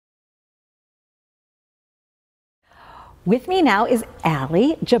With me now is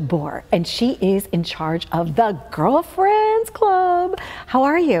Jabbour, and she is in charge of the Girlfriends Club. How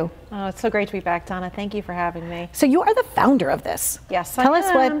are you? Oh, it's so great to be back, Donna. Thank you for having me. So you are the founder of this. Yes, Tell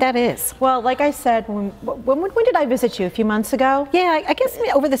us what that is. Well, like I said, when did I visit you? A few months ago? Yeah, I guess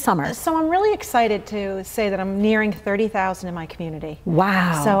over the summer. So I'm really excited to say that I'm nearing 30,000 in my community.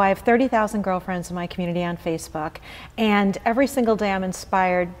 Wow. So I have 30,000 girlfriends in my community on Facebook, and every single day I'm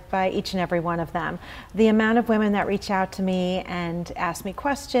inspired by each and every one of them. The amount of women that reach out to me and ask me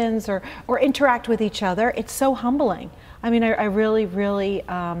questions or interact with each other, it's so humbling. I mean, I really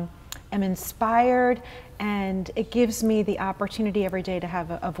am inspired, and it gives me the opportunity every day to have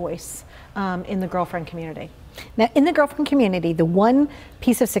a voice in the girlfriend community. Now, in the girlfriend community, the one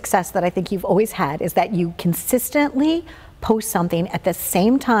piece of success that I think you've always had is that you consistently post something at the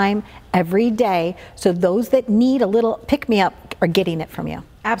same time every day, so those that need a little pick-me-up are getting it from you.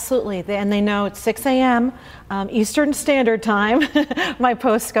 Absolutely, and they know it's 6 a.m. Eastern Standard Time, my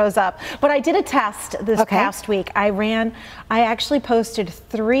post goes up. But I did a test this past week. I actually posted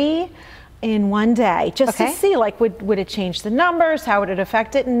 3 in one day, just to see, like, would it change the numbers? How would it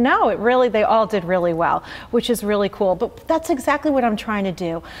affect it? No, they all did really well, which is really cool. But that's exactly what I'm trying to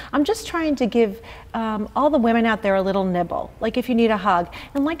do. I'm just trying to give all the women out there a little nibble, like if you need a hug.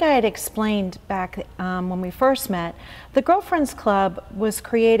 And like I had explained back when we first met, the Girlfriends Club was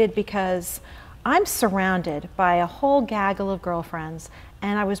created because I'm surrounded by a whole gaggle of girlfriends,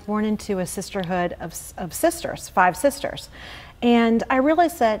 and I was born into a sisterhood of sisters, 5 sisters. And I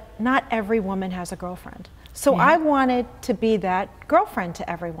realized that not every woman has a girlfriend. So I wanted to be that girlfriend to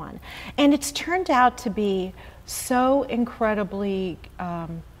everyone. And it's turned out to be so incredibly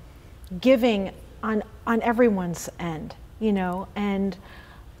giving on everyone's end, you know. And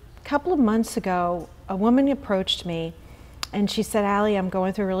a couple of months ago, a woman approached me, and she said, "Allie, I'm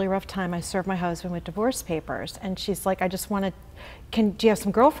going through a really rough time. I served my husband with divorce papers." And she's like, "I just want to, do you have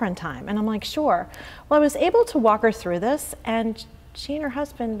some girlfriend time?" And I'm like, "Sure." Well, I was able to walk her through this, and she and her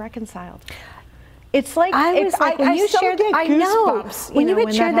husband reconciled. It's like, when you shared that, I know, when you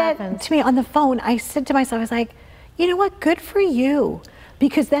had shared that to me on the phone, I said to myself, I was like, you know what, good for you.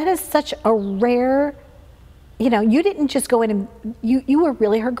 Because that is such a rare, you know, you didn't just go in and, you were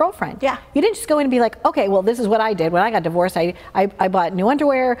really her girlfriend. Yeah. You didn't just go in and be like, okay, well, this is what I did when I got divorced. I bought new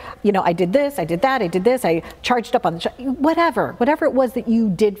underwear, you know, I did this, I did that, I did this, I charged up on the, whatever it was that you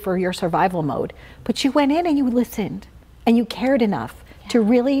did for your survival mode. But you went in and you listened, and you cared enough to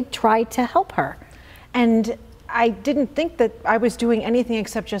really try to help her. And I didn't think that I was doing anything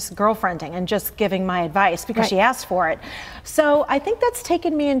except just girlfriending and just giving my advice because she asked for it. So I think that's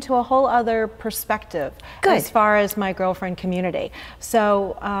taken me into a whole other perspective as far as my girlfriend community.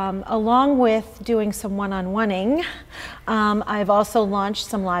 So along with doing some one-on-oneing, I've also launched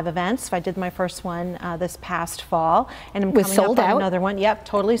some live events. I did my first one this past fall, and I'm coming up on another one. Yep,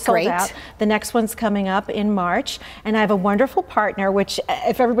 totally sold out. The next one's coming up in March, and I have a wonderful partner, which,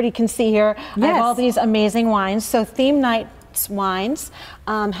 if everybody can see here, I have all these amazing wines. So Theme Nights Wines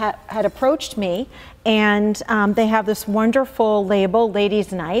had approached me, and they have this wonderful label,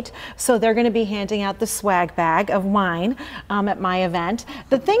 Ladies Night. So they're going to be handing out the swag bag of wine at my event.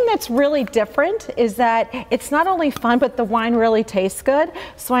 The thing that's really different is that it's not only fun, but the wine really tastes good.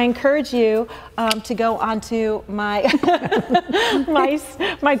 So I encourage you to go onto my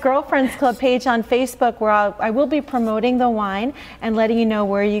my Girlfriends Club page on Facebook, where I will be promoting the wine and letting you know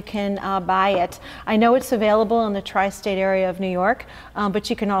where you can buy it. I know it's available in the tri-state area of New York, but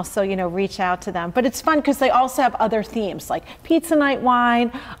you can also, you know, reach out to them. But it's fun because they also have other themes, like Pizza Night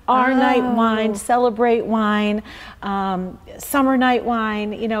Wine, Our Night Wine, Celebrate Wine, Summer Night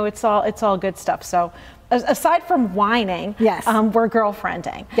Wine. You know, it's all good stuff. So aside from whining, we're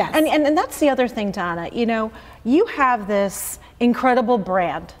girlfriending. And that's the other thing, Donna. You know, you have this incredible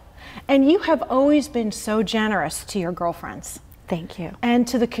brand, and you have always been so generous to your girlfriends. Thank you. And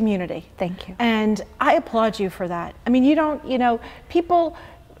to the community. Thank you. And I applaud you for that. I mean, you don't, you know, people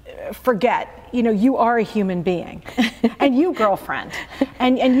forget, you know, you are a human being and you girlfriend,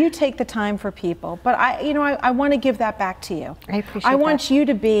 and you take the time for people. But I want to give that back to you. I appreciate that. I want you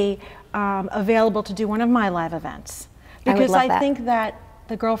to be available to do one of my live events, because I think that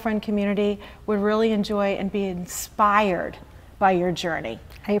the girlfriend community would really enjoy and be inspired by your journey.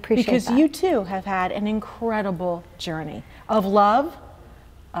 I appreciate that. Because you too have had an incredible journey of love,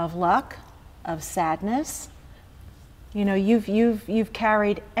 of luck, of sadness. You know, you've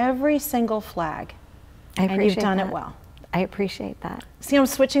carried every single flag, and you've done it well. I appreciate that. See, I'm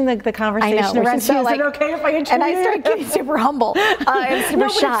switching the conversation around. So is it okay if I introduce and I started getting super humble and super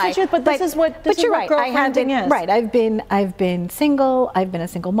shy. But this is what girlfriending is. Right. I've been single. I've been a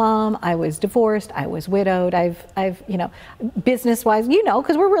single mom. I was divorced. I was widowed. I've business-wise,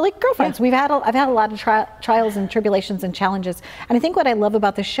 because we're really girlfriends. Yeah. I've had a lot of trials and tribulations and challenges. And I think what I love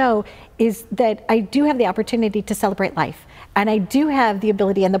about the show is that I do have the opportunity to celebrate life. And I do have the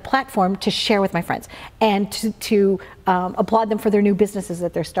ability and the platform to share with my friends and to applaud them for their new businesses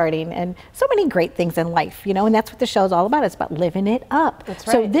that they're starting and so many great things in life, and that's what the show is all about. It's about living it up. That's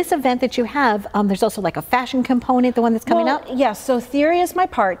right. So this event that you have, there's also like a fashion component, the one that's coming up? Yes, so Theory is my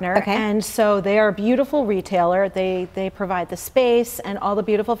partner, okay. And so they are a beautiful retailer. They provide the space and all the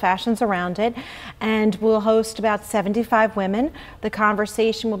beautiful fashions around it, and we'll host about 75 women. The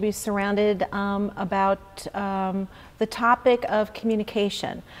conversation will be surrounded about the topic of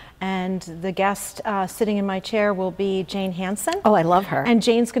communication. And the guest sitting in my chair will be Jane Hansen. Oh, I love her. And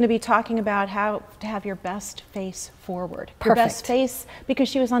Jane's going to be talking about how to have your best face forward. Perfect. Your best face, because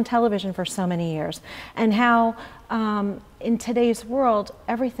she was on television for so many years. And how in today's world,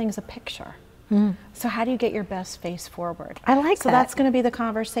 everything's a picture. Mm. So how do you get your best face forward? I like that. So that's going to be the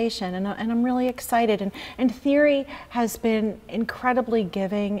conversation, and I'm really excited. And Theory has been incredibly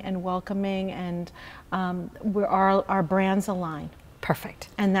giving and welcoming, and our brands align. Perfect.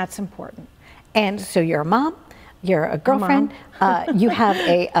 And that's important. And so you're a mom, you're a girlfriend, you have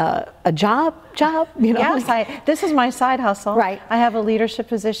a job. Yes, this is my side hustle. Right. I have a leadership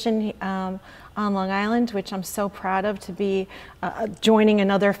position on Long Island, which I'm so proud of, to be joining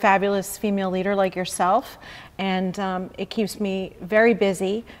another fabulous female leader like yourself. And it keeps me very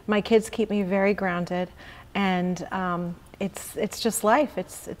busy. My kids keep me very grounded. And it's just life.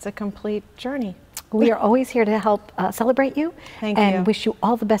 It's a complete journey. We are always here to help celebrate you. Thank you. And wish you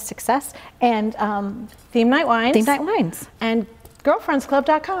all the best success. And Theme Night Wines. Theme Night Wines. And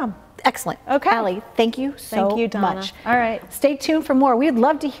girlfriendsclub.com. Excellent. Okay. Allie, thank you so Thank you, Donna. much. All right. Stay tuned for more. We'd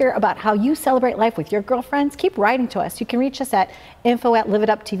love to hear about how you celebrate life with your girlfriends. Keep writing to us. You can reach us at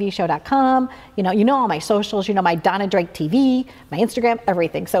info@liveituptvshow.com. You know all my socials. My Donna Drake TV, my Instagram,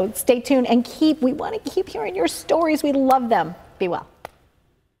 everything. So stay tuned and we want to keep hearing your stories. We love them. Be well.